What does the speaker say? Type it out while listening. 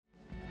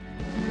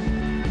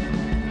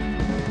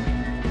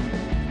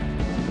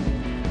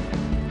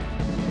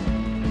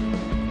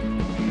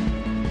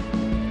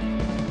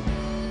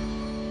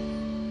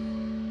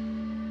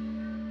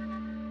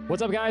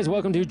What's up, guys?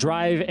 Welcome to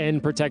Drive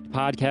and Protect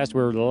podcast.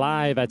 We're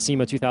live at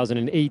SEMA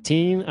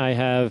 2018. I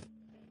have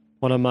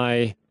one of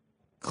my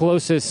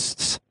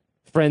closest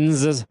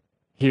friends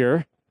here.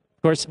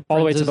 Of course, all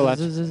the way to the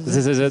left.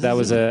 That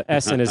was a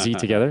S and a Z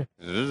together.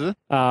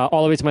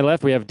 All the way to my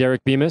left, we have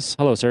Derek Bemis.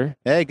 Hello, sir.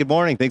 Hey, good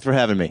morning. Thanks for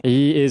having me.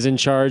 He is in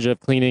charge of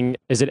cleaning.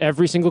 Is it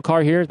every single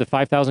car here? The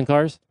 5,000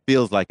 cars?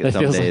 Feels like it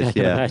some feels days, like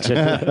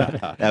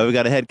yeah. We've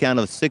got a head count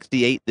of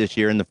 68 this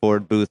year in the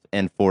Ford booth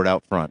and Ford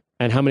out front.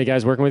 And how many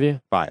guys working with you?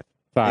 Five.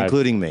 Five.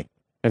 Including me.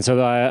 And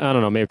so, I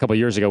don't know, maybe a couple of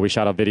years ago, we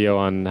shot a video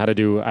on how to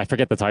do, I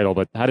forget the title,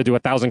 but how to do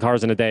 1,000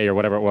 cars in a day or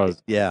whatever it was.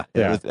 Yeah.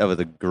 That was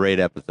a great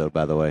episode,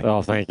 by the way.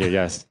 Oh, thank you.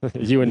 Yes.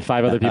 You and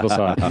 5 other people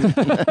saw it.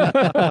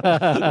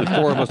 The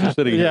 4 of us are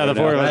sitting here. Yeah, the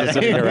 4 of us are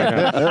sitting here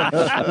right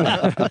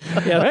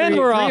now. And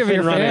we're off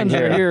and running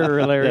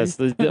here. Larry. Yes,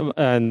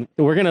 and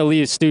we're going to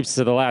leave Stoops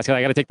to the last, because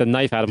I got to take the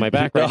knife out of my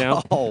back right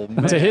now. Oh,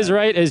 man. To his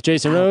right is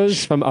Jason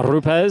Rose from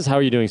Rupes. How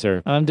are you doing,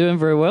 sir? I'm doing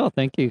very well,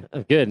 thank you.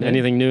 Good. Yeah.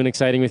 Anything new and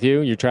exciting with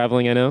you? You're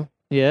traveling, I know?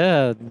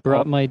 Yeah,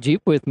 brought my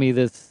Jeep with me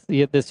this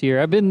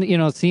year. I've been,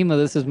 SEMA,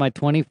 this is my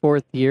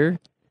 24th year.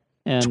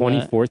 And,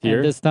 24th year?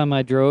 And this time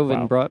I drove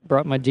and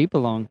brought my Jeep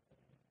along.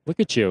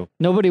 Look at you.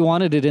 Nobody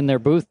wanted it in their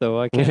booth,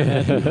 though. I can't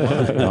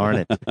imagine.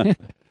 Darn it.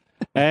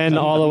 And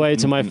all the way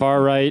to my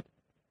far right,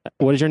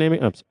 what is your name?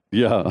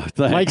 Yeah.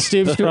 Thanks. Mike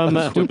Stoops from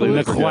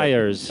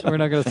McGuire's. We're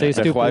not going to say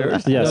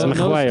Stupaloops. Yes, no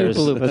McGuire's.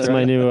 Stupaloops. That's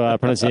my new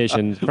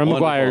pronunciation. From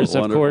McGuire's,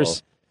 of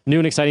course. New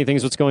and exciting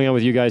things. What's going on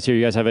with you guys here?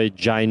 You guys have a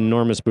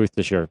ginormous booth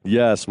this year.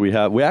 Yes, we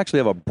have. We actually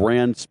have a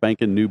brand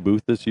spanking new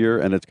booth this year,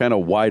 and it's kind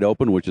of wide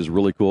open, which is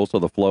really cool. So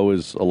the flow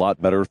is a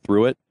lot better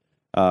through it.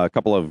 A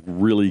couple of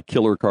really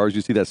killer cars.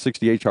 You see that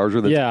 68 Charger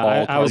that's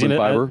all carbon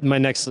fiber? My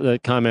next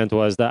comment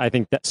was that I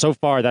think that so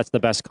far that's the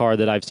best car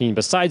that I've seen.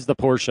 Besides the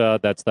Porsche,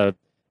 that's the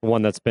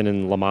one that's been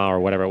in Le Mans or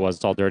whatever it was.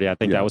 It's all dirty. I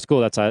think that was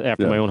cool. That's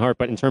after my own heart.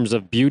 But in terms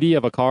of beauty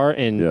of a car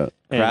and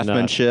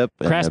craftsmanship.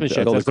 The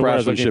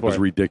craftsmanship is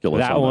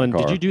ridiculous. That on one. That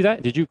car. Did you do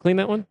that? Did you clean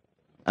that one?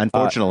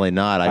 Unfortunately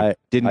not. I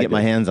didn't get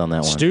my hands on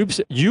that one. Stoops,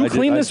 you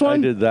cleaned this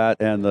one? I did that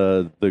and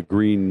the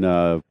green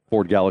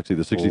Ford Galaxy,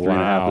 the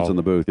 63.5 that's in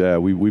the booth. Yeah,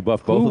 we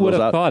buffed both of those out. Who would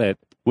have thought it?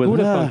 Who would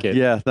have thunk it?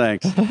 Yeah,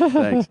 thanks.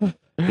 Thanks.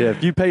 Yeah,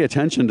 if you pay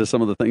attention to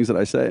some of the things that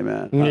I say,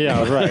 man.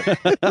 Yeah, right.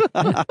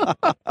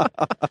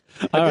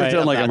 I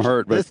pretend like I'm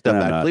hurt, but this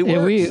stuff actually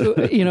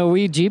works.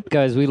 We Jeep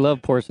guys, we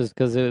love Porsches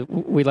because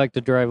we like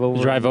to drive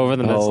over. Drive over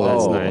them.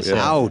 That's nice.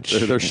 Yeah. Ouch.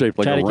 They're shaped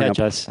like a ramp.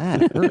 Catch us.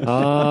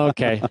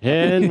 Okay,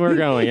 and we're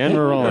going, and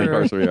we're rolling. Of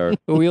course we are.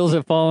 The wheels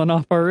have fallen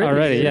off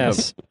already.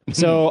 Yes.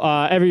 So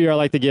every year I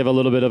like to give a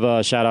little bit of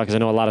a shout out because I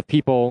know a lot of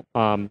people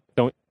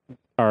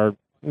are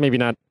maybe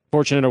not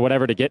fortunate or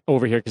whatever to get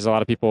over here because a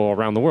lot of people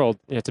around the world,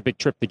 it's a big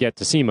trip to get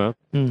to SEMA.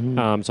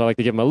 Mm-hmm. So I like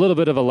to give them a little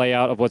bit of a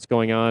layout of what's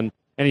going on.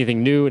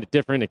 Anything new,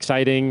 different,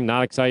 exciting,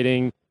 not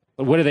exciting.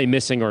 What are they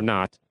missing or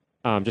not?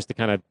 Just to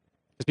kind of,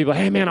 because people,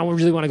 hey man, I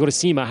really want to go to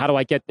SEMA. How do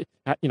I get,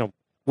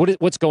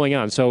 what's going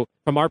on? So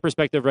from our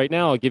perspective right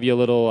now, I'll give you a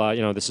little,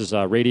 this is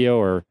radio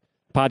or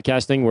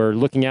podcasting. We're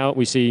looking out,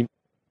 we see,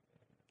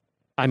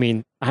 how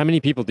many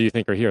people do you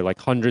think are here? Like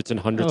hundreds and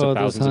hundreds of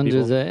thousands of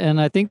people? And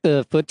I think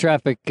the foot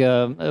traffic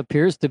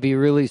appears to be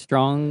really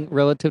strong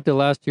relative to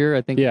last year.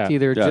 I think it's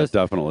either just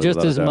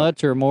as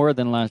much or more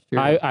than last year.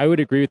 I would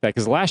agree with that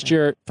because last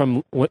year,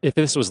 if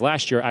this was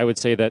last year, I would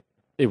say that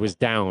it was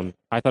down.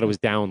 I thought it was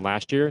down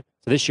last year.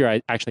 So this year,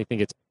 I actually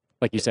think it's,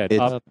 like you said,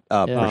 up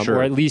for sure.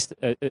 Or at least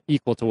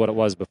equal to what it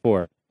was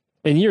before.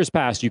 In years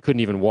past, you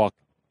couldn't even walk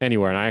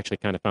anywhere, and I actually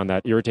kind of found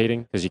that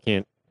irritating because you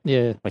can't,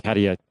 how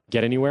do you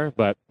get anywhere?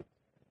 But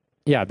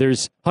yeah,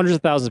 there's hundreds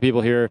of thousands of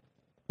people here.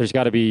 There's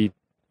got to be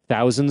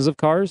thousands of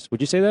cars. Would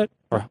you say that?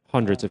 Or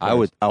hundreds of cars?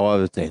 I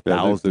would say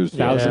thousands.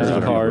 Thousands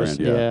of cars.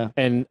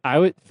 And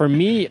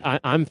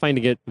I'm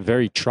finding it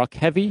very truck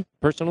heavy,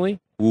 personally.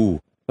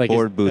 Ooh,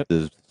 Ford booth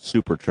is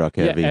super truck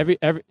heavy.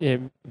 Yeah,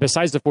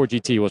 besides the Ford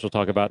GT, which we'll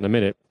talk about in a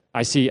minute,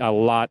 I see a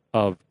lot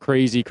of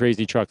crazy,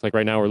 crazy trucks. Like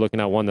right now, we're looking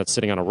at one that's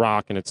sitting on a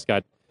rock and it's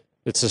got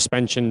its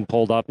suspension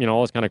pulled up,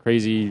 all this kind of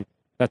crazy.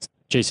 That's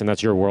Jason.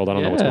 That's your world. I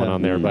don't know what's going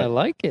on there, but I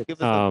like it.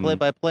 Give us a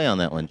play-by-play on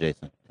that one,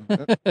 Jason.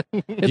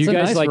 It's a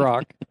nice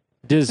rock.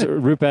 Does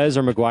Rupes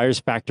or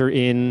McGuire's factor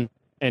in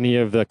any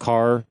of the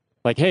car?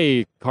 Like,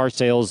 hey, car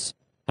sales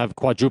have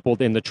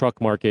quadrupled in the truck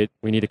market.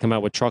 We need to come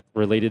out with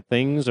truck-related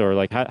things, or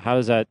like, how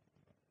does that?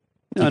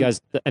 Do you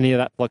guys any of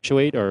that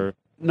fluctuate or?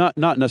 Not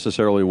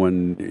necessarily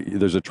when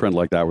there's a trend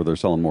like that where they're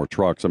selling more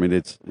trucks. I mean,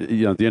 it's at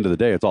the end of the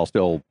day, it's all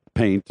still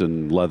paint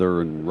and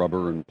leather and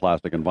rubber and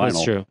plastic and vinyl.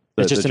 That's true.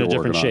 It's just in a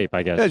different shape,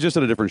 I guess. Yeah, just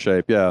in a different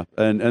shape, yeah.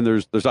 And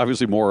there's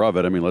obviously more of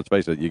it. I mean, let's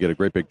face it, you get a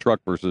great big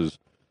truck versus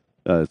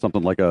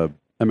something like a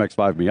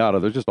MX-5 Miata.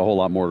 There's just a whole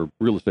lot more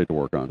real estate to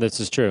work on. This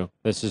is true.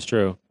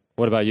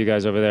 What about you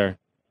guys over there?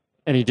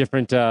 Any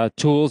different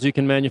tools you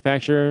can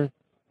manufacture?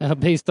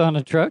 Based on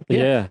a truck?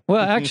 Yeah.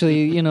 Well,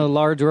 actually,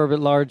 large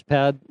orbit, large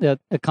pad that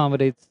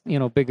accommodates,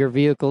 bigger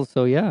vehicles.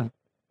 So, yeah.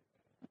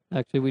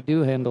 Actually, we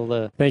do handle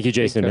the. Thank you,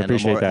 Jason. I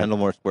appreciate that. Handle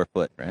more square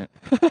foot, right?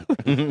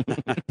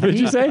 What did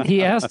you say?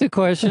 He asked a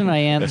question. I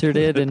answered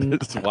it,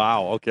 and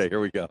wow. Okay, here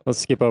we go. Let's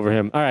skip over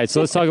him. All right, so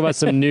let's talk about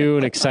some new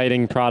and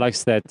exciting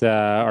products that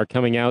are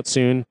coming out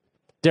soon.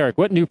 Derek,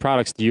 what new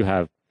products do you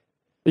have?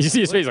 You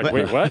see his face like,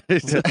 wait, what?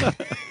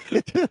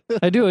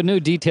 I do a new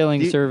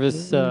detailing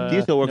service.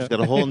 Diesel Works got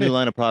a whole new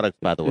line of products,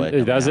 by the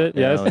way. Does it?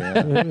 Yes.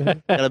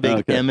 Got a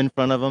big M in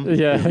front of them.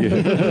 Yeah.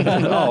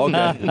 Oh,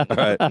 okay. All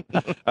right.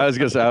 I was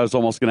gonna say I was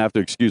almost gonna have to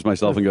excuse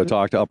myself and go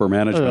talk to upper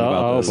management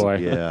about this. Oh boy.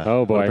 Yeah.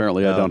 Oh boy. But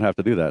apparently, I don't have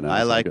to do that now.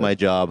 I like my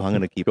job. I'm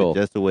gonna keep it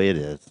just the way it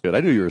is. Good. I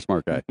knew you were a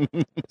smart guy.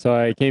 So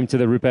I came to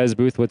the Rupes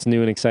booth. What's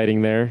new and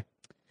exciting there?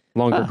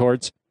 Longer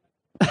cords.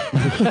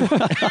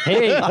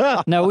 Hey,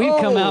 now we've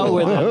come out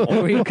with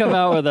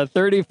a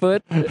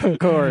 30-foot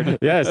cord.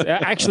 Yes,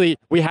 actually,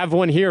 we have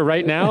one here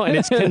right now, and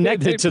it's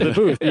connected to the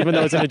booth, even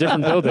though it's in a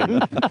different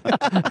building.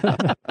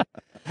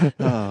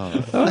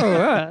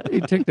 Right.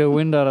 You took the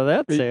wind out of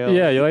that sail.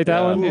 Yeah, you like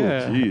that one?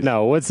 Yeah.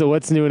 No,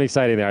 what's new and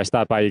exciting there? I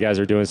stopped by. You guys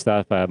are doing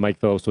stuff. Mike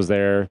Phillips was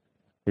there.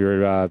 We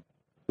were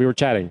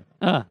chatting.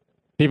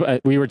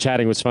 We were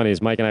chatting. What's funny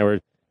is Mike and I were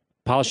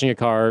polishing a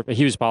car.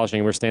 He was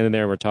polishing, and we're standing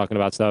there and we're talking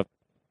about stuff.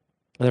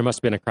 There must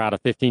have been a crowd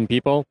of 15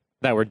 people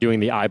that were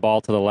doing the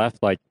eyeball to the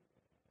left, like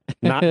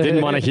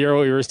didn't want to hear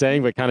what we were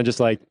saying, but kind of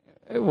just like,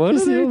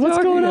 what's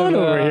going on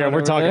over here? And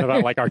we're talking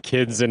about like our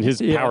kids and his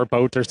power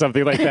boat or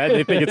something like that.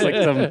 They think it's like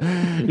some,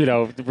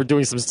 we're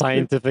doing some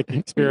scientific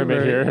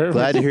experiment here.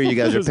 Glad to hear you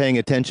guys are paying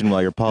attention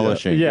while you're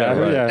polishing. Yeah.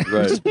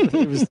 Right.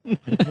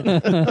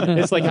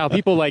 It's like how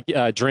people like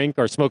drink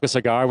or smoke a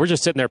cigar. We're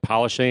just sitting there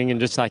polishing and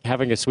just like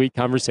having a sweet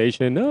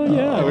conversation.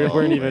 We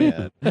weren't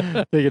even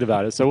thinking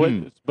about it.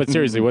 So but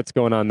seriously, what's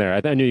going on there?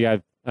 I knew you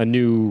had a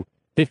new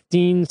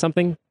 15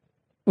 something.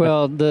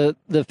 Well, the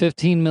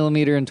 15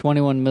 millimeter and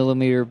 21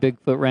 millimeter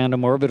Bigfoot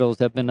random orbitals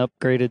have been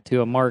upgraded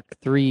to a Mark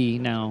III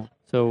now.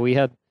 So we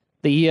had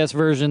the ES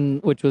version,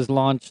 which was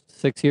launched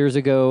 6 years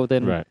ago,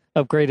 then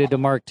upgraded to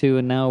Mark II,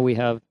 and now we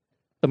have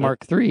the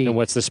Mark III. And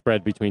what's the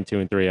spread between 2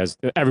 and 3? As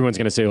everyone's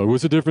going to say,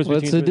 what's the difference?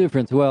 What's the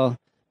difference? Well,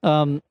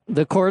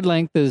 the cord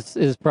length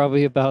is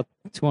probably about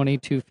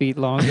 22 feet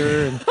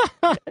longer. And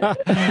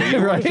you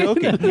weren't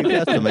joking. You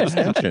got some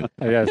extension.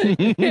 Yes,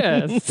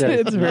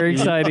 it's very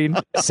exciting.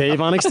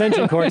 Save on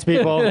extension cords,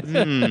 people.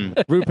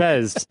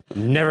 Rupes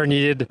never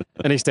needed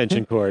an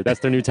extension cord. That's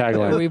their new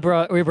tagline.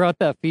 We brought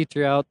that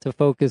feature out to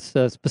focus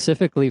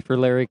specifically for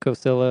Larry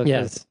Kosilla.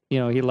 Yes, he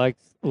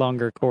likes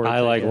longer cords. I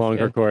like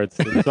longer cords.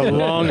 The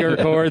longer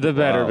cord, the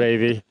better,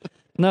 baby.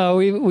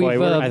 No,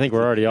 I think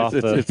we're already off.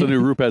 It's the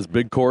new Rupes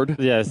big cord.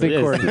 Yes, big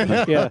cord.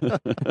 Yeah,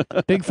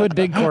 Bigfoot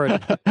big cord.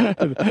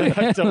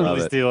 I'm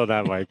totally stealing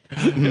that, Mike.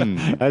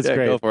 That's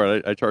great. Go for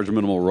it. I charge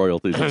minimal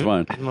royalties. It's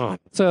fine.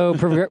 So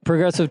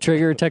progressive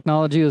trigger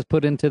technology was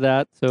put into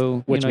that.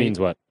 So which means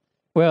what?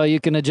 Well, you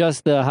can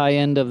adjust the high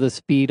end of the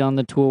speed on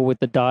the tool with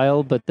the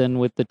dial, but then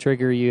with the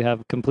trigger, you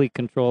have complete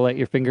control at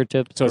your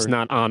fingertips. So it's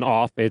not on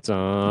off. It's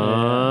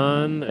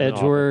on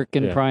edge work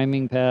and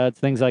priming pads,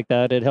 things like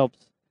that. It helps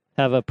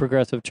have a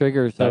progressive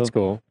trigger. So that's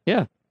cool.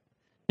 Yeah.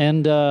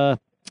 And the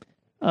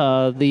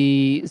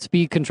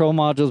speed control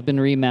module's been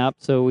remapped,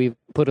 so we've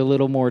put a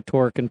little more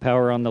torque and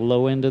power on the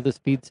low end of the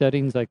speed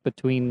settings, like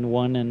between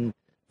 1 and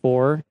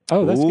 4.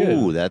 Oh, that's good.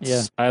 Ooh,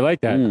 that's I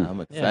like that.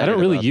 I'm excited. I don't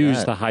really use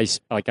that. the high.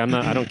 Like I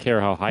don't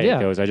care how high it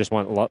goes. I just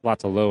want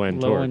lots of low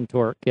end torque. Low end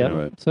torque.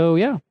 Yeah. So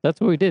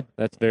that's what we did.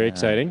 That's very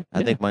exciting.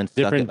 I think mine's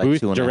different stuck at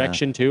booth like 2.5.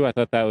 direction too. I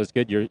thought that was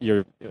good.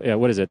 Your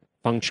what is it?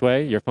 Feng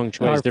shui. Your feng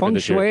shui is different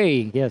feng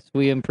shui. Yes,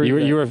 we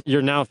improved.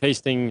 You're now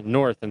facing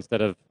north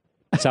instead of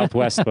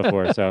southwest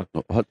before. So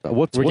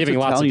what's giving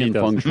lots of Italian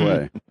details. feng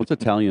shui? What's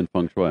Italian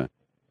feng sui?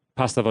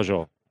 Pasta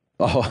vajol.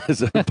 Oh,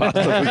 is it pasta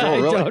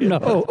vajol? Really? I don't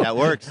know. That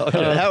works.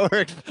 That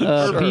works.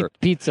 Sure.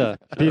 Pizza.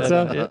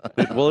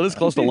 Well, it is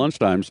close to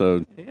lunchtime,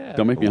 so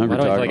don't make me hungry.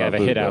 I feel like I have a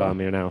hit out on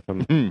me now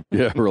from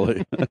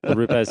really the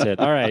Rupes hit.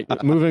 All right,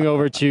 moving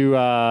over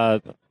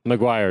to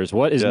Meguiar's.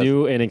 What is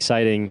new and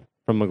exciting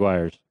from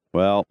Meguiar's?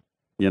 Well,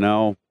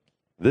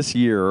 this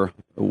year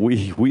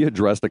we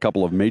addressed a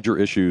couple of major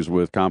issues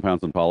with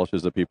compounds and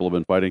polishes that people have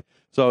been fighting.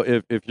 So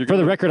if you're for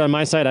the record, on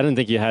my side, I didn't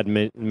think you had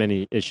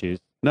many issues.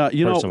 No,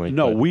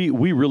 we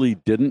really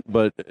didn't.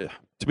 But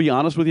to be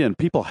honest with you, and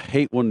people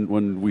hate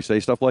when we say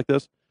stuff like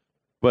this,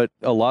 but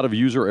a lot of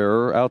user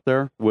error out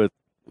there with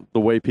the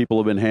way people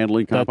have been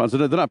handling compounds.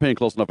 They're not paying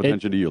close enough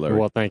attention to you, Larry.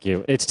 Well, thank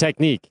you. It's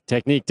technique.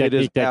 It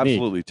is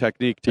absolutely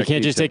technique. You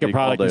can't just take a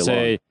product and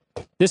say,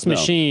 this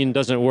machine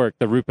doesn't work.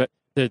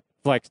 The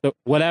flex,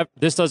 whatever,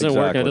 this doesn't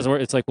work and it doesn't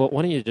work. It's like, well,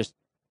 why don't you just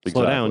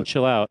slow down,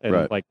 chill out,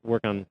 and like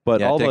work on. But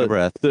take a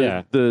breath.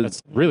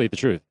 That's really the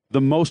truth.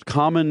 The most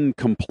common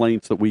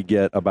complaints that we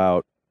get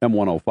about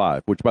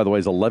M105, which by the way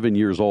is 11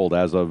 years old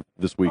as of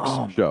this week's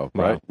show,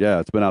 right? Wow. Yeah,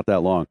 it's been out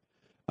that long.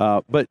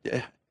 But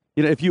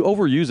if you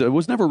overuse it, it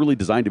was never really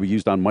designed to be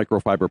used on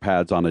microfiber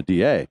pads on a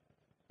DA.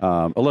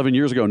 11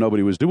 years ago,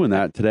 nobody was doing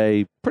that.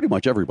 Today, pretty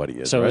much everybody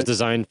is. So right? it was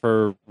designed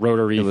for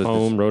rotary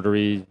foam,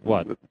 rotary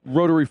what?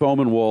 Rotary foam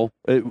and wool.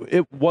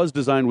 It was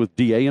designed with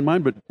DA in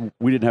mind, but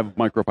we didn't have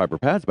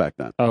microfiber pads back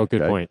then. Oh,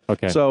 good point.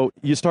 Okay. So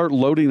you start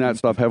loading that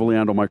stuff heavily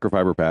onto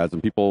microfiber pads,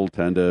 and people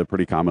tend to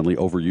pretty commonly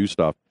overuse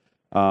stuff.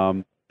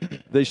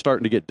 They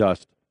starting to get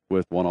dust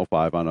with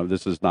 105 on them.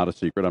 This is not a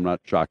secret. I'm not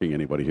shocking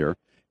anybody here.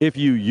 If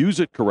you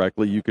use it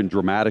correctly, you can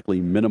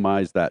dramatically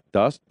minimize that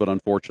dust, but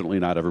unfortunately,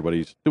 not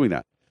everybody's doing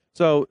that.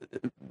 So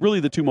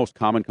really the two most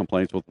common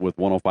complaints with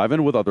 105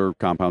 and with other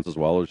compounds as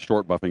well is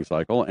short buffing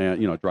cycle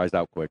and, it dries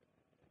out quick,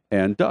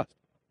 and dust.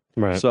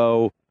 Right.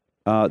 So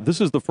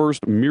this is the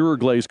first mirror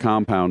glaze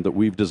compound that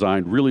we've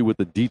designed really with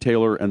the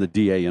detailer and the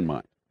DA in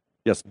mind.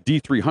 Yes,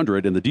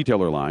 D300 in the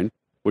detailer line,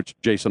 which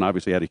Jason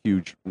obviously had a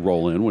huge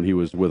role in when he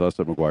was with us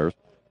at Meguiar's.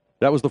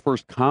 That was the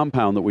first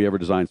compound that we ever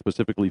designed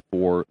specifically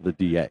for the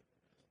DA.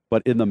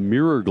 But in the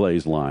mirror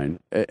glaze line,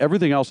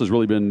 everything else has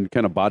really been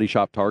kind of body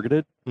shop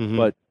targeted. Mm-hmm.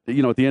 But,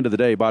 at the end of the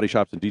day, body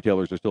shops and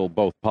detailers are still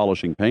both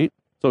polishing paint.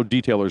 So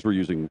detailers were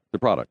using the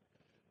product.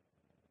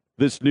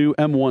 This new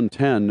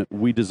M110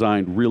 we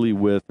designed really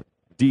with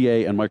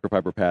DA and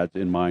microfiber pads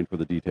in mind for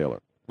the detailer.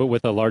 But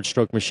with a large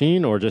stroke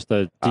machine or just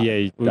a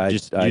DA,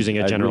 using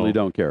a general? I really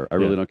don't care. I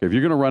really don't care. If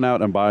you're going to run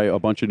out and buy a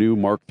bunch of new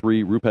Mark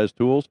III Rupes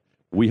tools,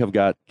 we have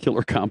got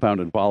killer compound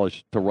and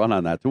polish to run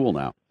on that tool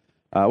now.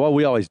 Well,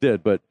 we always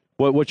did, but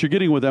what you're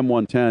getting with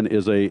M110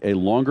 is a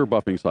longer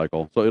buffing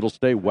cycle, so it'll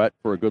stay wet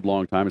for a good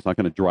long time. It's not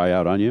going to dry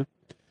out on you.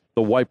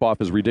 The wipe off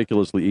is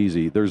ridiculously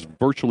easy. There's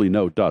virtually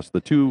no dust.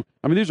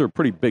 These are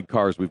pretty big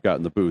cars we've got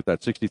in the booth.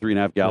 That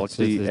 63.5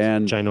 Galaxy it's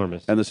and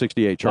ginormous, and the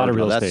 68 Charger. A lot of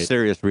real That's estate.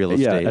 serious real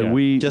estate. Yeah, and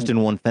we just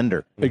in one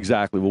fender.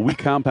 Exactly. Well, we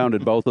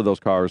compounded both of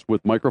those cars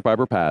with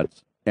microfiber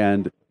pads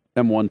and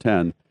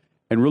M110.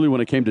 And really,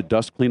 when it came to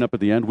dust cleanup at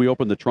the end, we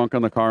opened the trunk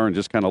on the car and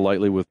just kind of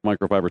lightly with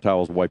microfiber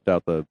towels wiped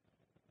out the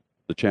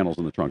channels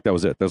in the trunk. That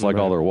was it. That's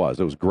all there was.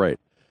 It was great.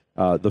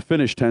 The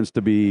finish tends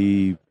to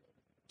be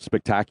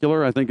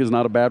spectacular, I think is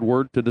not a bad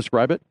word to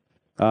describe it.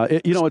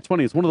 It's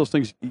funny. It's one of those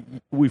things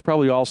we've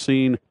probably all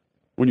seen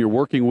when you're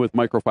working with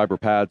microfiber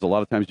pads. A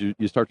lot of times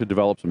you start to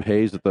develop some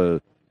haze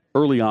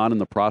early on in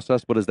the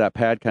process, but as that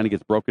pad kind of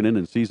gets broken in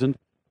and seasoned,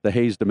 the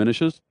haze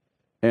diminishes.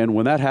 And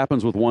when that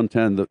happens with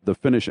 110, the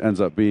finish ends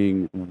up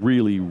being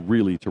really,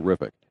 really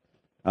terrific.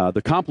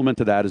 The complement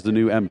to that is the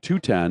new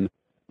M210,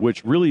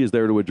 which really is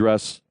there to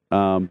address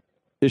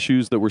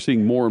issues that we're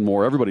seeing more and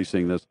more. Everybody's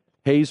seeing this.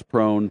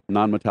 Haze-prone,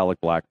 non-metallic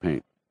black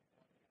paint.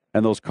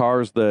 And those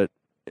cars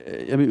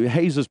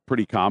haze is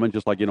pretty common,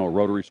 just like, a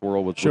rotary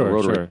swirl with a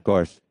rotary. Sure, of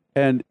course.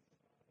 And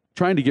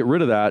trying to get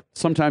rid of that,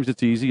 sometimes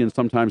it's easy, and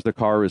sometimes the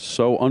car is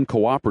so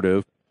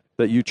uncooperative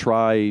that you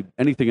try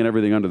anything and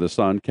everything under the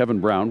sun. Kevin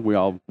Brown, we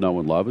all know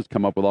and love, has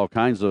come up with all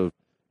kinds of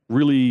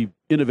really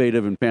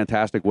innovative and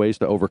fantastic ways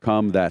to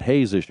overcome that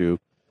haze issue.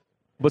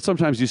 But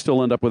sometimes you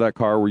still end up with that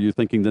car where you're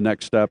thinking the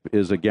next step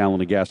is a gallon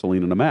of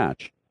gasoline and a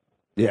match.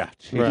 Yeah.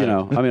 Right.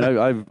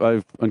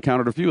 I've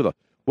encountered a few of them.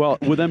 Well,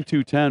 with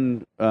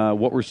M210,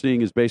 what we're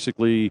seeing is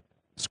basically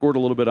squirt a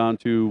little bit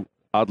onto,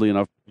 oddly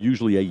enough,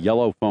 usually a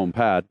yellow foam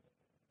pad.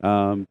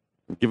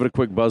 Give it a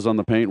quick buzz on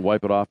the paint,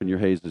 wipe it off, and your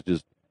haze is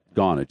just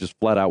gone. It just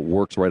flat out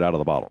works right out of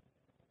the bottle.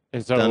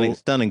 And so,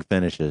 Stunning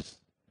finishes.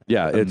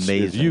 Yeah, it's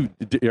amazing.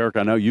 Eric,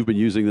 I know you've been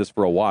using this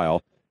for a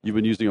while. You've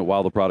been using it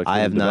while the product's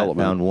been in development.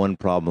 I have not found one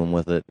problem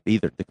with it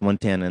either. The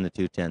 110 and the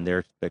 210,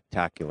 they're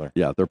spectacular.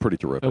 Yeah, they're pretty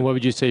terrific. And what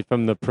would you say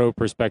from the pro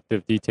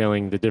perspective,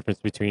 detailing the difference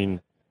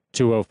between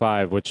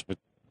 205, which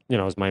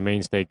is my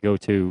mainstay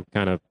go-to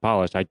kind of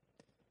polish? I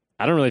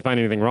don't really find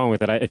anything wrong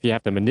with it. If you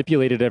have to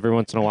manipulate it every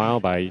once in a while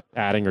by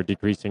adding or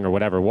decreasing or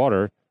whatever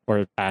water,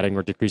 or adding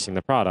or decreasing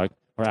the product,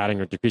 or adding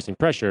or decreasing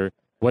pressure,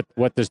 what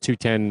does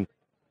 210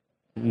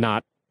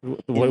 not?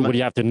 What do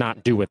you have to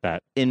not do with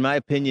that? In my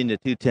opinion, the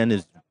 210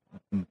 is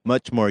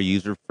much more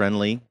user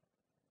friendly.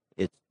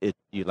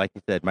 You like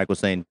you said, Mike was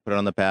saying, put it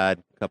on the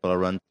pad, a couple of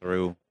runs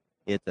through,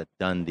 it's a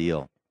done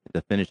deal.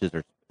 The finishes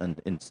are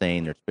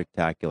insane; they're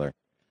spectacular.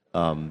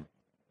 And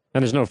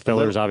there's no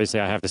fillers,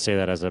 obviously. I have to say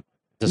that as a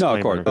disclaimer. No,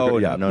 of course. Oh,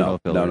 yeah, no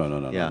fillers.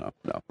 No.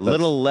 A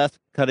little less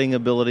cutting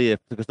ability,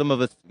 because some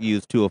of us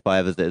use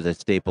 205 as a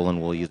staple,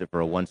 and we'll use it for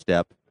a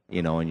one-step.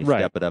 And you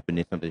step it up,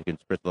 and sometimes you can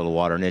spritz a little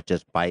water, and it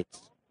just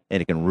bites,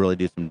 and it can really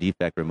do some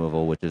defect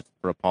removal, which is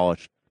for a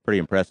polish pretty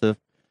impressive.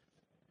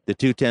 The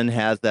 210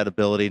 has that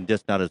ability,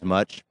 just not as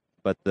much,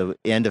 but the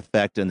end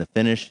effect and the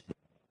finish,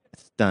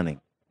 stunning.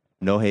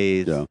 No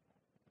haze. Yeah.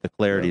 The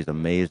clarity is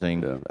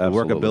amazing. Yeah, the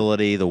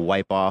workability, the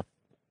wipe off,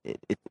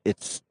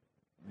 it's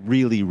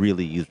really,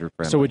 really user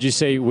friendly.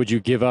 So would you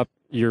give up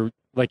your,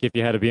 like if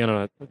you had to be on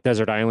a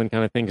desert island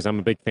kind of thing? Because I'm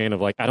a big fan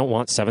of I don't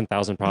want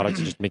 7,000 products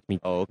to just make me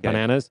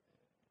bananas.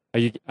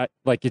 You're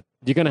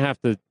going to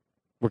have to,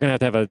 we're going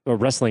to have a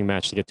wrestling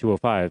match to get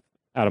 205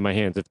 out of my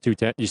hands. If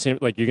 210, you seem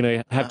like you're going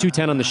to have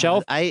 210 on the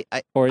shelf,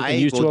 or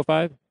use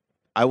 205.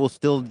 I will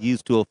still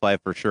use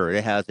 205 for sure.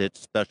 It has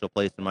its special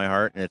place in my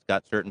heart, and it's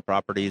got certain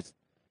properties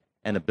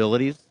and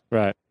abilities.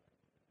 Right.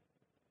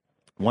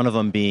 One of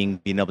them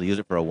being able to use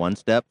it for a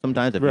one-step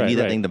sometimes. If you need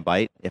that thing to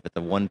bite, if it's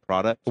a one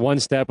product. One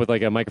step with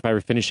like a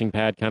microfiber finishing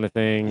pad kind of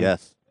thing.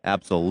 Yes,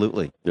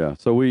 absolutely. Yeah.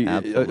 So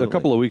a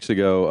couple of weeks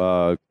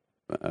ago,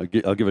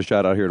 I'll give a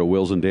shout out here to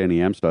Wills and Danny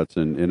Amstutz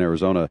in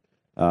Arizona.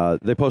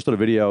 They posted a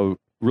video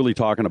really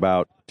talking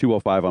about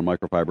 205 on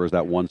microfiber as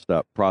that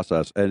one-step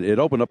process. And it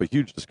opened up a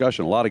huge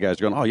discussion. A lot of guys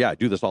are going, oh, yeah, I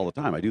do this all the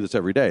time. I do this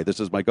every day. This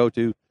is my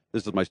go-to.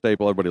 This is my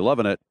staple. Everybody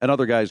loving it. And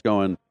other guys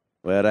going,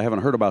 well, I haven't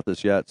heard about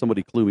this yet.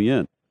 Somebody clue me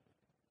in.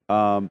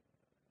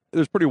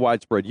 There's pretty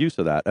widespread use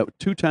of that.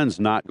 210's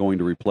not going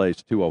to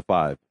replace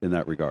 205 in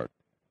that regard.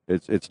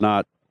 It's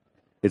not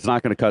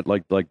going to cut,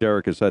 like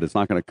Derek has said, it's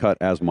not going to cut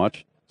as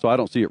much. So I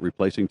don't see it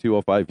replacing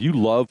 205. If you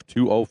love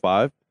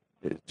 205,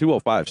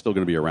 205 is still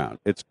going to be around.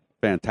 It's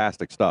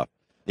fantastic stuff.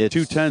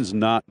 210's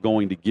not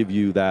going to give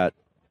you that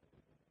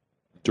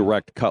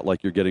direct cut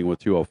like you're getting with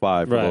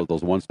 205 for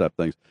those one-step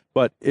things.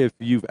 But if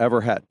you've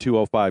ever had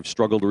 205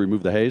 struggle to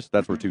remove the haze,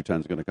 that's where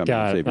 210's going to come in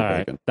and save your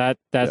bacon.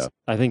 That's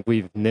I think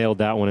we've nailed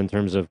that one in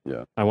terms of.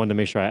 I wanted to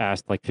make sure I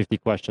asked like 50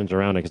 questions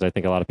around it because I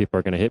think a lot of people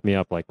are going to hit me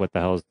up like, what the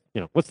hell is,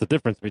 what's the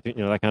difference between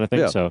that kind of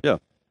thing.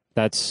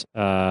 That's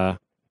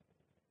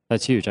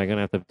huge. I'm going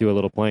to have to do a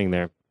little playing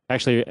there.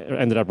 Actually,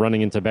 ended up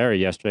running into Barry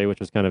yesterday, which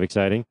was kind of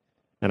exciting.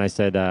 And I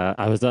said,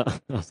 I was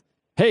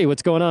hey,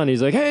 what's going on?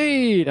 He's like,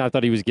 hey. And I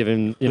thought he was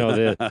giving,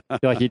 the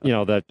how you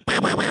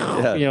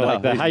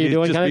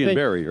doing kind of thing.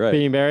 Barry, right.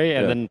 Being Barry.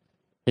 And then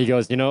he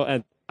goes,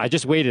 and I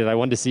just waited. I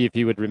wanted to see if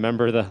he would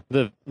remember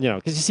the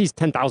because he sees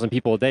 10,000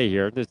 people a day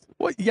here.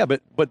 Well, yeah,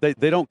 but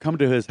they don't come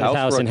to his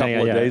house for a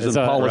couple of days and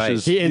polish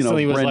his he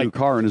instantly was brand like, new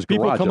car in his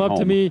people garage come at up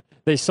to home. me.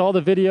 They saw the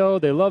video.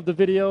 They loved the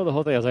video. The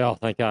whole thing. I was like, oh,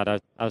 thank God. I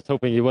was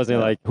hoping he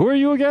wasn't like, who are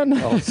you again?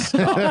 Oh,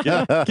 stop.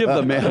 Give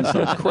the man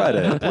some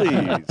credit,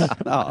 please.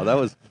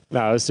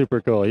 No, it was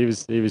super cool. He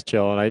was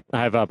chill. And I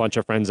have a bunch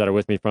of friends that are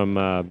with me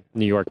from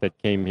New York that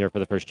came here for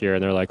the first year.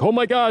 And they're like, oh,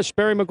 my gosh,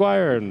 Barry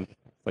Maguire. And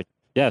like,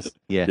 yes.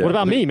 Yeah. What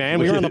about me, man?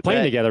 We were on the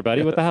plane together,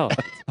 buddy. What the hell?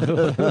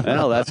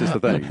 Well, that's just the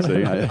thing.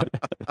 See,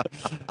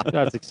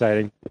 that's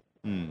exciting.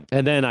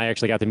 And then I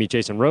actually got to meet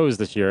Jason Rose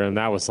this year, and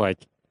that was like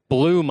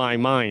blew my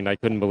mind. I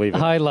couldn't believe it.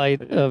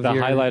 Highlight of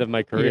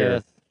my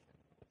career.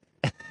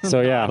 Yes.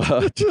 So yeah,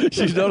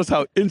 you notice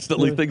how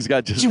instantly things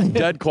got just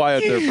dead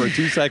quiet there for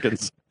 2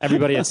 seconds.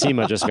 Everybody at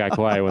SEMA just got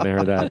quiet when they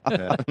heard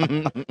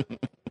that.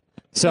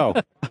 So,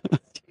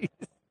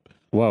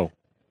 whoa.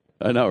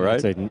 I know,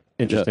 right? That's an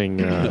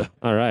interesting.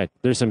 All right,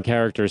 there's some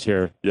characters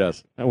here.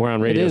 Yes, we're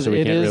on radio, so we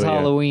can't really. It is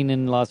Halloween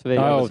in Las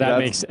Vegas. Oh, that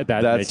makes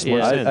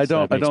more sense. I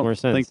don't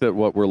think that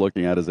what we're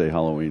looking at is a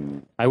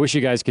Halloween. I wish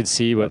you guys could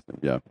see what.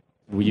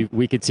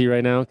 We could see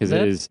right now because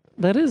it is.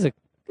 That is a.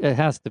 It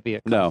has to be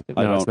a. Costume. No,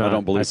 I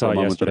don't believe. I saw it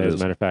yesterday, as a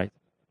matter of fact.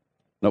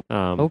 Nope.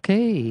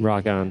 Okay.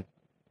 Rock on,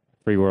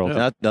 free world.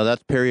 No,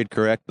 that's period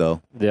correct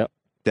though. Yep.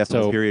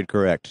 Definitely period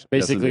correct.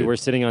 Basically, we're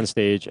sitting on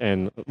stage,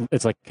 and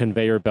it's like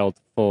conveyor belt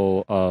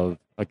full of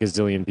a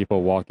gazillion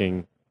people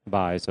walking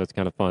by, so it's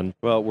kind of fun.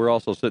 Well, we're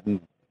also sitting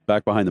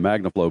back behind the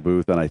MagnaFlow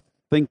booth, and I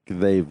think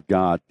they've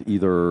got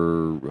either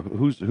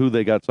who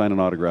they got signing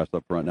autographs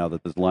up front now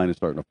that this line is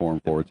starting to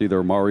form for. It's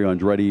either Mario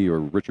Andretti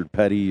or Richard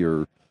Petty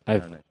or.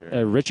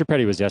 Richard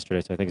Petty was yesterday,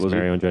 so I think it's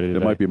Mario Andretti today.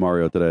 It might be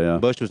Mario today, yeah.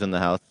 Bush was in the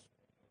house.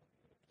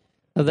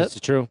 That's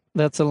true.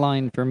 That's a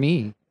line for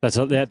me.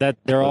 That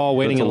they're all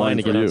waiting in line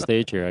to get on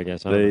stage here, I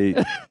guess.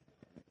 You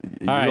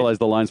realize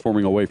the line's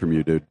forming away from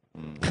you, dude.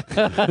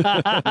 Not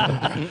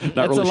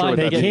really sure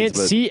they can't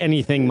see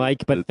anything,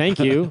 Mike, but thank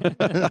you.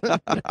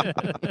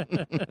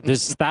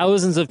 There's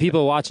thousands of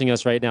people watching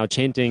us right now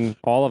chanting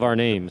all of our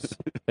names.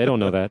 They don't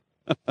know that.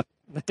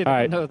 They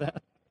don't know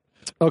that.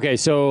 Okay,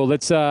 so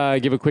let's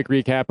give a quick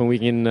recap, and we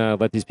can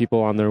let these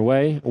people on their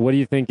way. What do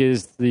you think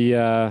is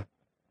the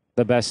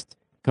best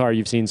car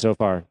you've seen so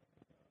far?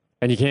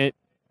 And you can't.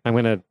 I'm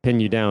going to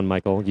pin you down,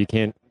 Michael. You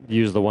can't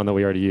use the one that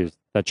we already used.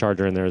 That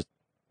Charger in there is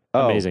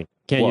amazing.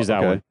 Can't use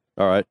that one.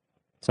 All right.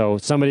 So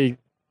somebody,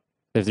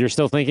 if you're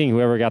still thinking,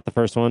 whoever got the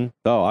first one.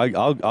 Oh,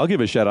 I'll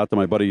give a shout out to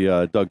my buddy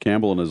Doug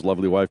Campbell and his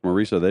lovely wife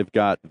Marisa. They've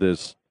got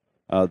this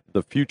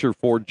the future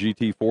Ford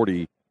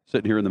GT40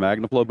 sitting here in the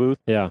MagnaFlow booth.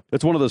 Yeah,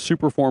 it's one of the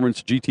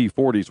Superformance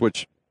GT40s,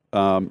 which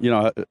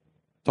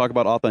talk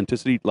about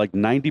authenticity. Like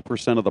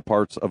 90% of the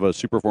parts of a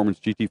Superformance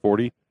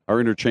GT40 are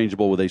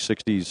interchangeable with a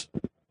 60s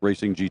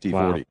racing GT40.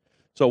 Wow.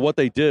 So what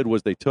they did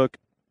was they took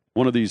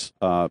one of these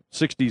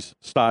 60s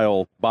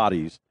style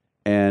bodies,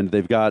 and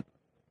they've got,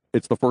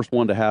 it's the first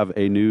one to have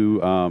a new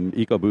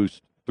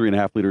EcoBoost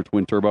 3.5 liter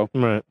twin turbo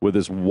with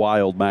this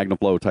wild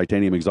MagnaFlow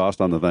titanium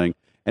exhaust on the thing.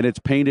 And it's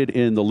painted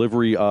in the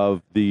livery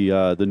of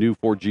the new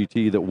Ford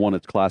GT that won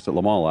its class at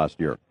Le Mans last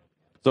year.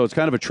 So it's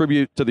kind of a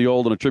tribute to the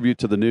old and a tribute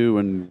to the new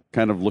and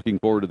kind of looking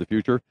forward to the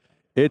future.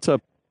 It's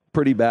a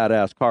pretty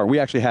badass car. We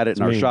actually had it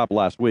in our shop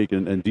last week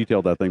and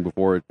detailed that thing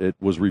before it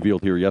was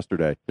revealed here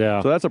yesterday.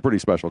 Yeah. So that's a pretty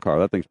special car.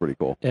 That thing's pretty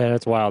cool. Yeah,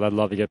 that's wild. I'd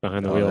love to get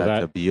behind the wheel of that.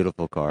 That's a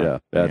beautiful car. Yeah,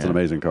 it's an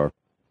amazing car.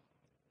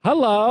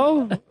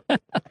 Hello.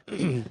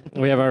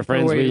 We have our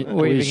friends.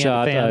 We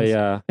shot.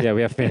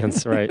 We have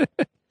fans, right?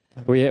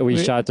 We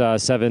shot a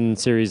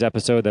 7-series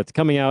episode that's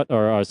coming out,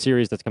 or a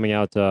series that's coming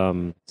out,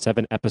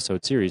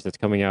 7-episode series that's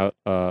coming out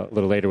a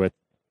little later with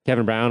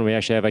Kevin Brown. We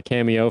actually have a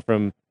cameo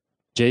from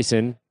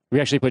Jason. We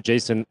actually put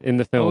Jason in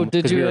the film. Oh,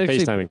 did you we actually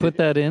FaceTiming. put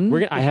that in?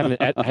 I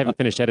haven't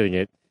finished editing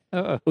it.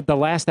 The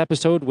last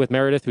episode with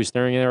Meredith, who's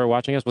staring there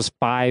watching us, was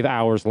 5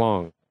 hours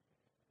long.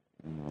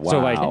 Wow. So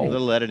like a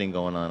little editing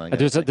going on.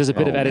 There's a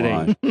bit of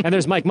editing, and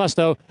there's Mike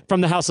Musto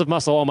from the House of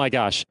Muscle. Oh my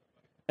gosh,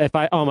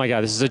 oh my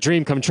god, this is a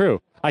dream come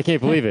true. I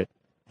can't believe it.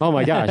 Oh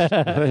my gosh,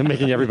 I'm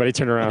making everybody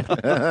turn around.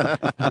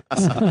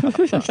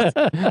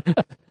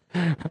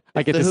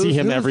 I get to see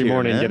him every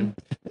morning.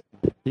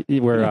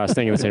 We're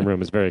staying in the same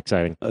room. It's very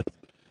exciting.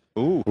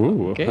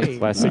 Ooh. Okay.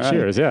 Last 6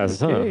 years,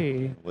 yes.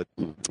 Okay.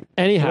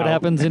 Anyhow, what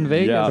happens in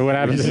Vegas? Yeah. What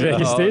happens in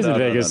Vegas stays in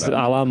Vegas, a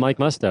la Mike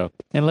Musto.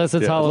 Unless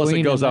it's Halloween. Unless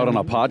it goes out on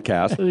a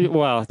podcast.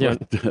 Well, yeah.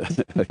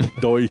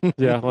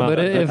 Yeah. Well, But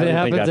if it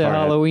happens at far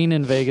Halloween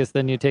in Vegas,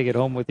 then you take it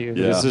home with you.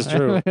 Yeah. This is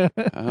true.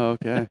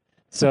 Okay.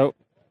 So,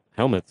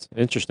 helmets.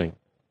 Interesting.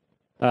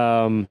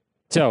 So,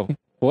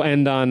 we'll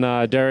end on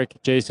Derek,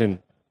 Jason.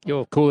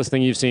 Yo. Coolest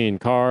thing you've seen?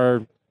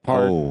 Car,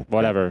 part,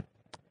 whatever.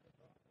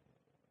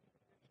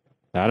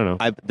 I don't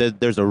know.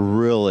 There's a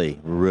really,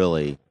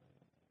 really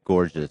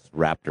gorgeous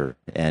Raptor,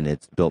 and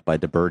it's built by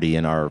DeBerti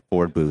in our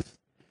Ford booth.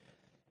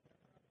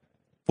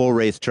 Full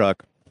race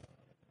truck.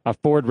 A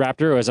Ford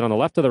Raptor, or is it on the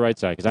left or the right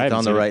side? Because It's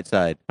on the right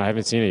side. I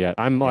haven't seen it yet.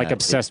 I'm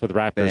obsessed with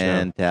Raptors now.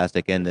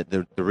 Fantastic. And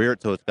the rear,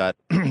 so it's got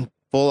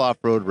full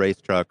off-road race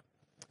truck.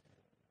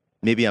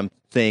 Maybe I'm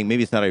saying,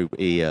 maybe it's not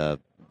a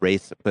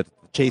race, but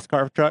chase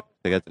car truck.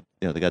 They got to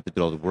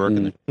do all the work.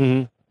 And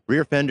the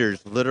rear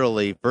fenders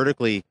literally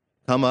vertically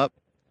come up,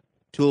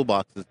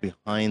 toolboxes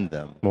behind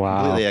them.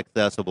 Wow. Completely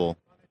accessible.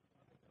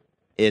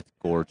 It's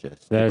gorgeous.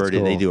 That's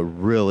cool. They do a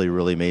really,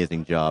 really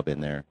amazing job in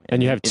there.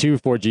 And you have 2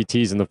 Ford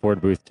GTs in the Ford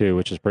booth, too,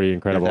 which is pretty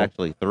incredible. There's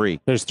actually 3.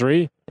 There's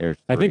 3? There's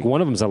 3. I think one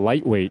of them's a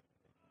lightweight.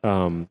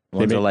 One's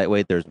a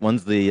lightweight.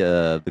 One's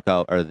the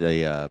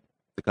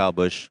Kyle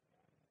Busch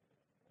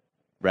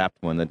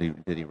wrapped one that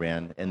he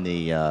ran in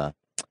the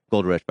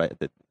Gold Rush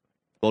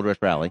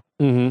Rally.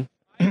 Mm-hmm.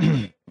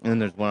 And then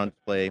there's one on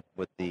display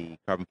with the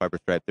carbon fiber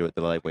stripe through it,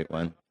 the lightweight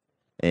one,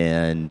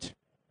 and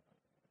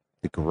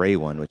the gray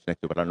one, which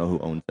next to it, but I don't know who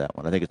owns that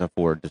one. I think it's a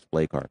Ford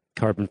display car.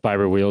 Carbon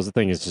fiber wheels. The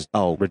thing is just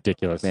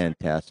ridiculous.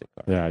 Fantastic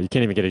car. Yeah, you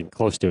can't even get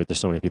close to it. There's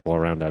so many people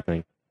around that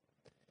thing.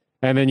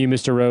 And then you,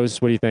 Mr.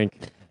 Rose, what do you think?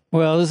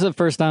 Well, this is the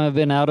first time I've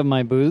been out of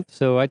my booth,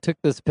 so I took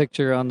this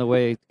picture on the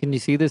way. Can you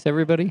see this,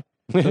 everybody?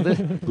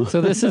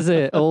 So this is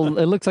it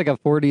looks like a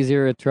 40s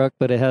era truck,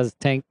 but it has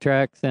tank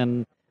tracks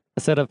and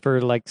a setup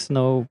for like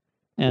snow.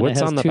 And What's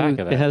it has on the back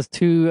of that? It has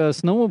 2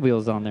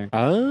 snowmobiles on there.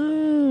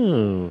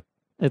 Oh.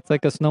 It's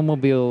like a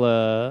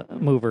snowmobile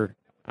mover.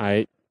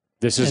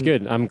 This is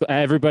good.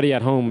 Everybody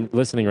at home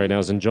listening right now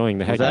is enjoying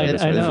the heck out of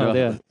this. I know,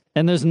 yeah.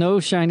 And there's no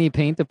shiny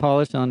paint to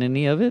polish on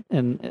any of it,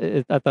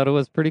 and I thought it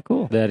was pretty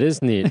cool. That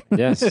is neat.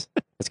 Yes,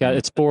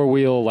 it's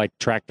 4-wheel like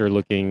tractor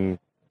looking.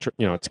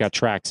 It's got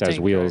tracks as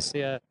Tank wheels. tracks,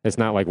 yeah. It's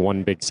not like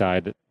one big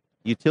side.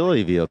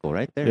 Utility vehicle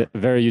right there.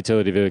 Very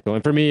utility vehicle.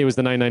 And for me, it was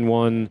the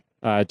 991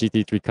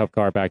 GT3 Cup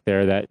car back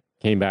there that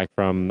came back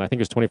from, I think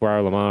it was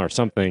 24-hour Le Mans or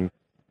something.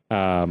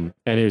 And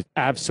it was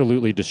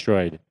absolutely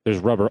destroyed. There's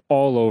rubber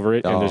all over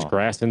it, and there's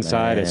grass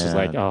inside. Man. It's just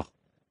like,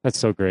 that's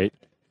so great.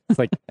 It's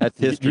like that's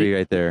history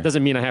right there.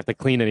 Doesn't mean I have to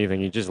clean anything.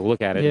 You just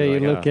look at it. Yeah, you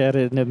look at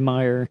it and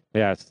admire.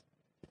 Yes.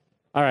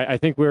 All right, I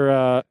think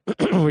we're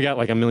we got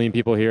like 1 million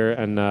people here,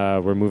 and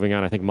we're moving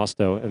on. I think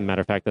Musto, as a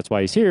matter of fact, that's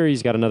why he's here.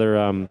 He's got another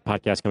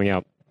podcast coming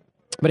out.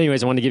 But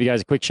anyways, I wanted to give you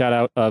guys a quick shout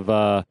out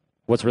of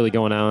what's really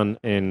going on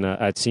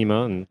at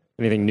SEMA and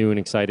anything new and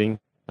exciting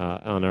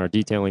on our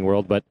detailing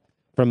world. But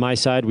from my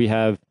side, we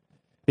have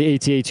the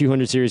ATA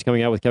 200 series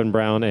coming out with Kevin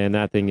Brown, and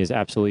that thing is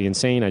absolutely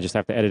insane. I just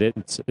have to edit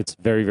it. It's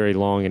very, very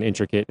long and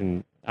intricate,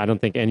 and I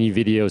don't think any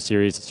video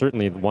series,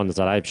 certainly the ones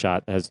that I've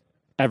shot, has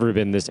ever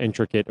been this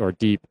intricate or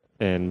deep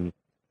and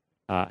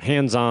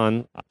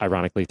hands-on,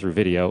 ironically, through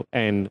video,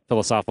 and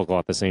philosophical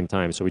at the same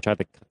time. So we tried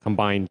to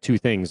combine 2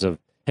 things of,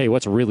 hey,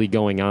 what's really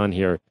going on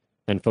here,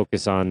 and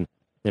focus on,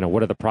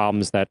 what are the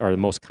problems that are the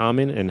most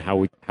common and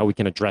how we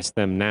can address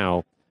them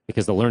now,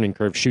 because the learning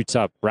curve shoots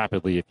up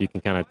rapidly if you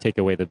can kind of take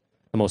away the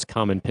most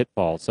common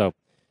pitfalls. So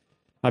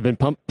I've been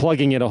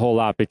plugging it a whole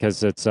lot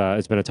because it's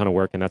been a ton of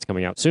work, and that's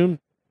coming out soon.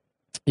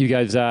 You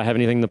guys have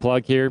anything to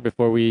plug here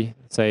before we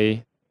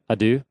say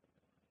adieu?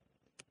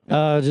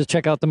 Just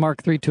check out the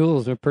Mark III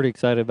tools. We're pretty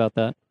excited about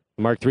that.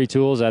 Mark III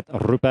tools at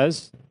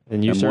Rupes.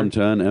 And you, M110,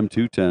 sir?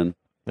 M210.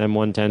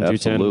 M110, 210.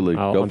 Absolutely.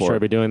 I'm sure I'll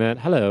be doing that.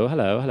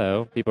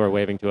 Hello. People are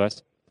waving to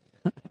us.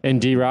 And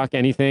D-Rock,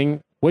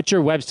 anything? What's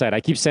your website?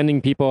 I keep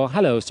sending people,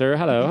 hello, sir,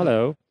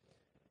 hello.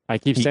 I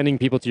keep sending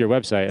people to your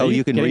website.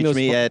 You can reach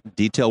me at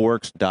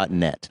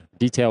detailworks.net.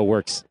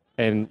 Detailworks.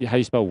 And how do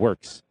you spell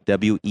works?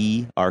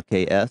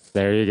 WERKS.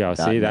 There you go.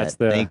 See, that's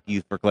the... Thank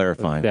you for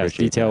clarifying. That's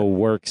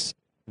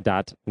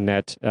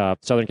detailworks.net.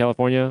 Southern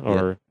California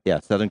or... Yeah,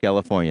 Southern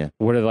California.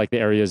 What are like the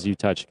areas you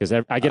touch? Because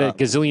I get a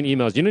gazillion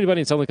emails. Do you know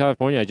anybody in Southern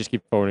California? I just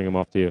keep forwarding them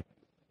off to you.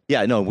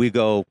 Yeah, no, we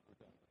go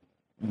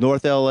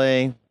North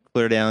LA,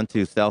 clear down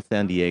to South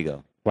San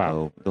Diego. Wow.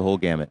 So the whole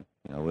gamut.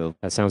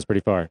 That sounds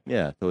pretty far.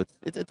 Yeah. So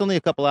it's only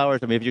a couple hours.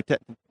 I mean, if you're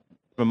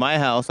from my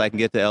house, I can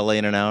get to LA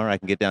in an hour. I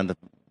can get down to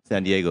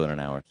San Diego in an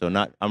hour. So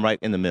I'm right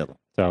in the middle.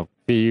 So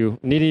if you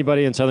need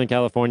anybody in Southern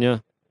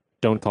California,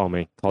 don't call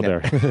me. Call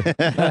Derek.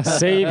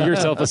 Save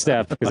yourself a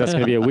step because that's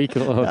going to be a week.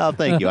 Oh,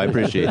 thank you. I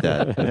appreciate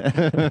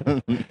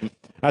that.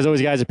 As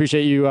always, guys,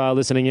 appreciate you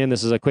listening in.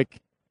 This is a quick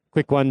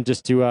one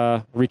just to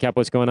recap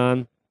what's going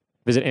on.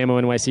 Visit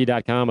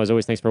ammonyc.com. As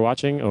always, thanks for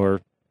watching.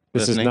 Or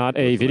this is not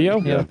a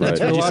video. Yeah, right.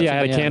 Did you see I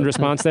had a canned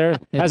response there?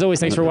 As always,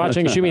 thanks for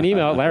watching. Shoot me an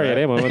email at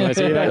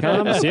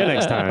larry@ammonyc.com. See you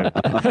next time.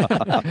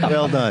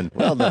 Well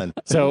done.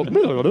 So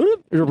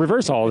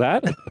reverse all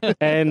that.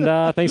 And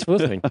thanks for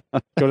listening.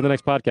 Go to the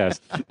next podcast.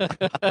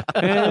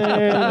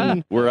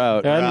 And we're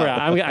out.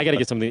 I got to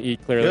get something to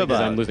eat clearly because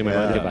I'm losing my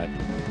mind.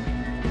 Goodbye.